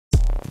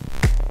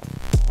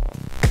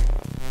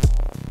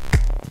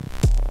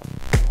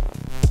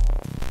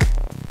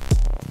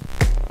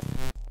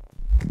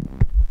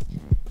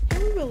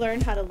learn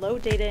how to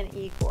load data in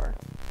IGOR.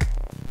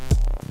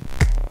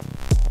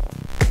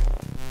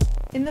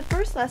 In the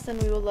first lesson,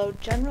 we will load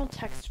general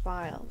text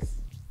files.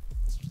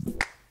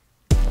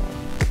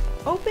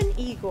 Open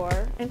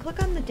IGOR and click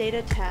on the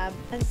Data tab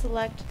and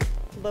select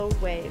Load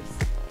Waves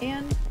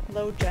and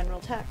Load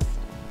General Text.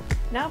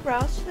 Now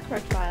browse to the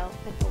correct file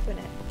and open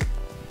it.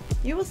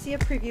 You will see a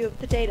preview of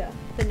the data.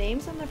 The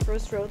names on the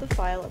first row of the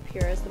file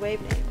appear as the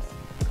wave names.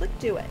 Click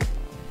Do It.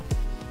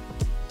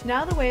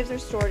 Now the waves are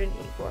stored in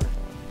IGOR.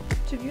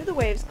 To view the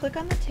waves, click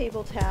on the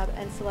Table tab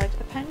and select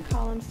Append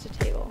Columns to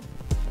Table.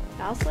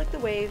 Now select the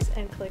waves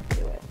and click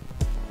Do It.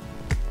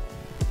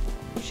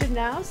 You should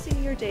now see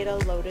your data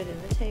loaded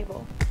in the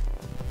table.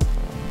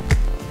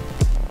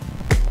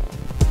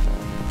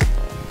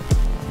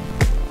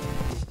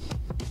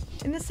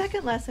 In the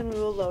second lesson, we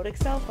will load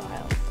Excel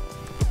files.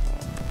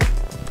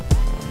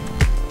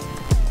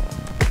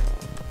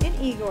 In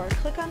IGOR,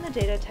 click on the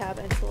Data tab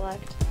and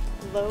select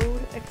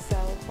Load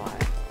Excel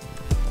File.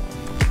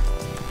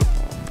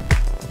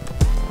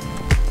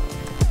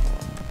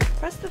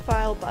 Press the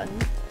File button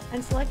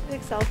and select the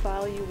Excel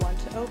file you want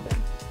to open.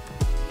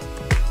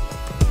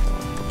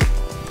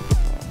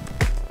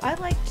 I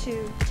like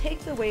to take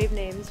the wave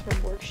names from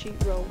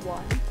worksheet row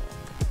 1,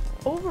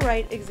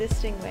 overwrite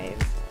existing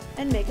waves,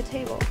 and make a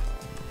table.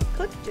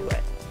 Click Do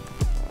It.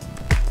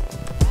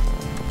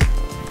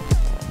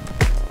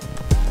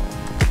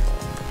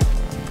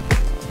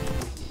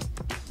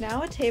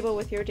 Now a table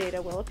with your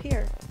data will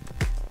appear.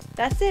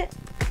 That's it!